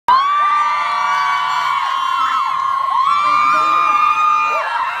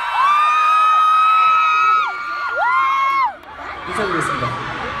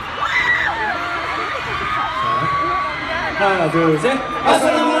둘, 셋.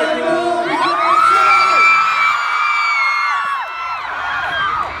 아살라무알aikum.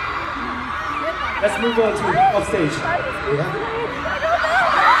 Let's move on to offstage. Yeah.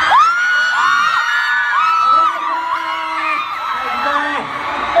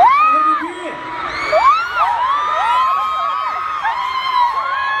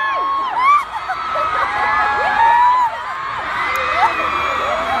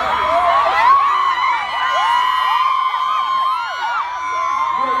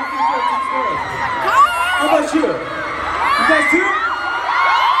 How about you? You guys too?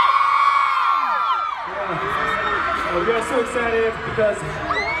 Yeah. We are so excited because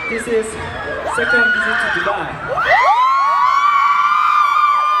this is second visit to Dubai.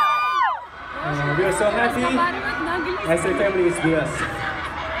 We are so happy as the family is with us.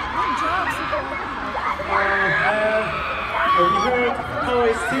 We heard how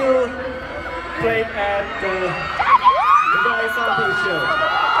it's still played at the Dubai Sample Show.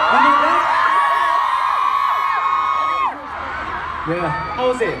 You know that? Yeah,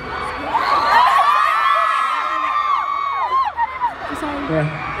 how's it?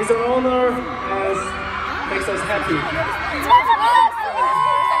 Yeah, it's an honor and makes us happy.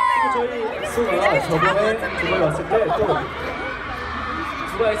 저희 엑소가 저번에 두바이 왔을 때 또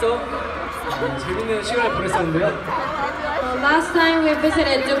두바이에서 재밌는 시간을 보냈었는데요. Last time we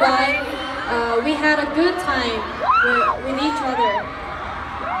visited Dubai, we had a good time with each other.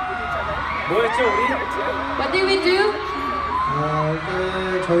 뭐였죠 우리? What did we do?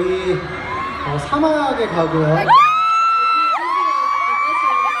 일단 저희 사막에 가고요.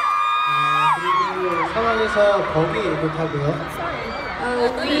 그리고 사막에서 버기도 타고요.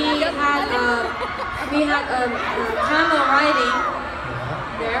 We had camel riding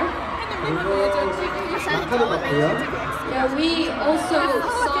there. 그리고 낙타도 봤고요. Yeah, we also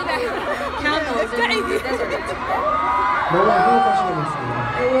saw camels in the desert. 너무 행복한 시간이었습니다.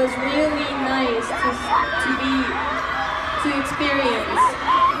 It was really nice to experience.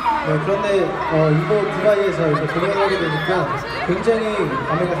 네, 그런데 이번 두바이에서 이렇게 공연을 하게 되니까 굉장히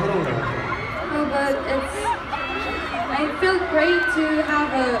감회가 새로운 것 같아요. But I feel great to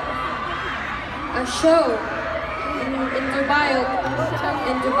have a show in Dubai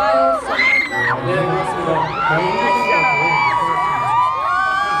also. 네, 그렇습니다.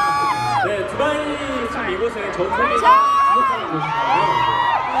 네, 두바이 지금 이곳은 전 세계가 주목하는 곳이거든요.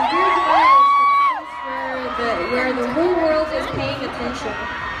 Where the whole world is paying attention.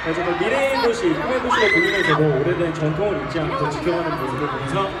 그래서 미래의 도시, 꿈의 도시를 보면서도 오래된 전통을 잊지 않고 지켜가는 모습을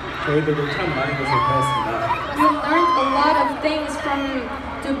보면서 저희들도 참 많은 것을 배웠습니다. We learned a lot of things from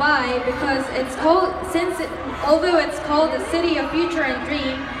Dubai because although it's called the city of future and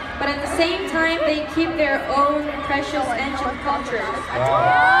dream, but at the same time they keep their own precious ancient cultures.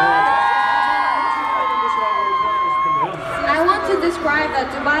 I want to describe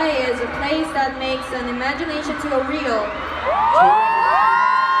that Dubai is a place that makes an imagination to a real.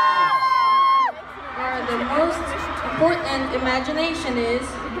 Where the most important imagination is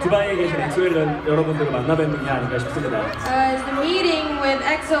두바이에 계신 엑소엘 여러분들을 만나 뵙는 게 아닌가 싶습니다. is the meeting with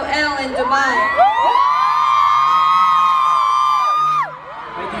EXO in Dubai.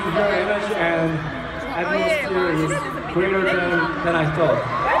 I think your energy and atmosphere is greater than I thought.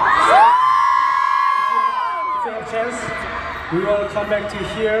 If you have a chance, we will come back to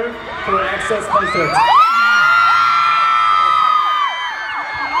here for EXO's concert.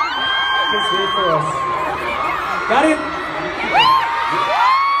 Please wait for us. Got it?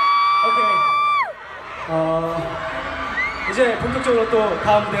 Okay. 이제 본격적으로 또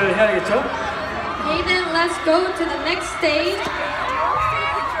다음 무대를 해야겠죠? Okay, then let's go to the next stage.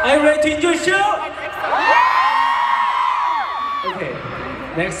 Are you ready to enjoy the show? Okay.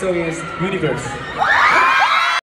 Next song is Universe.